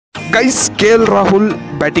Guys, KL Rahul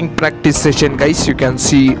batting practice session. Guys, you can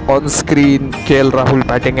see on screen KL Rahul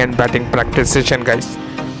batting and batting practice session. Guys,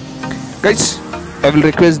 I will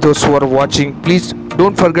request those who are watching, please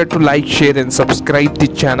don't forget to like, share and subscribe the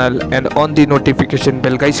channel and on the notification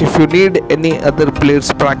bell. Guys, if you need any other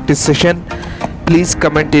players practice session, please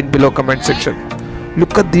comment in below comment section.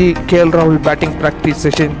 Look at the KL Rahul batting practice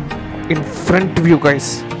session in front view.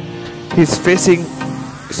 Guys, he's facing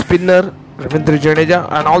spinner Ravindra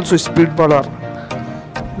Jadeja and also speed bowler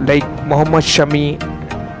like Mohammad Shami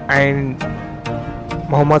and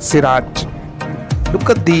Mohammad Siraj. Look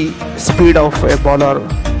at the speed of a bowler,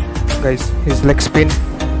 guys. His leg spin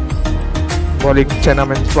bowling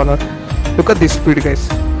Chinaman's bowler. Look at the speed, guys.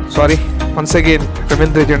 Sorry, once again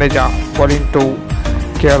Ravindra Jadeja bowling to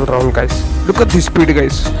KL Rahul, guys. Look at the speed,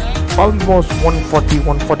 guys. Almost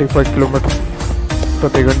 140-145 km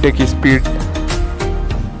per घंटे की speed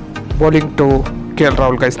bowling to KL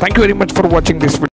Rahul, guys. Thank you very much for watching this video.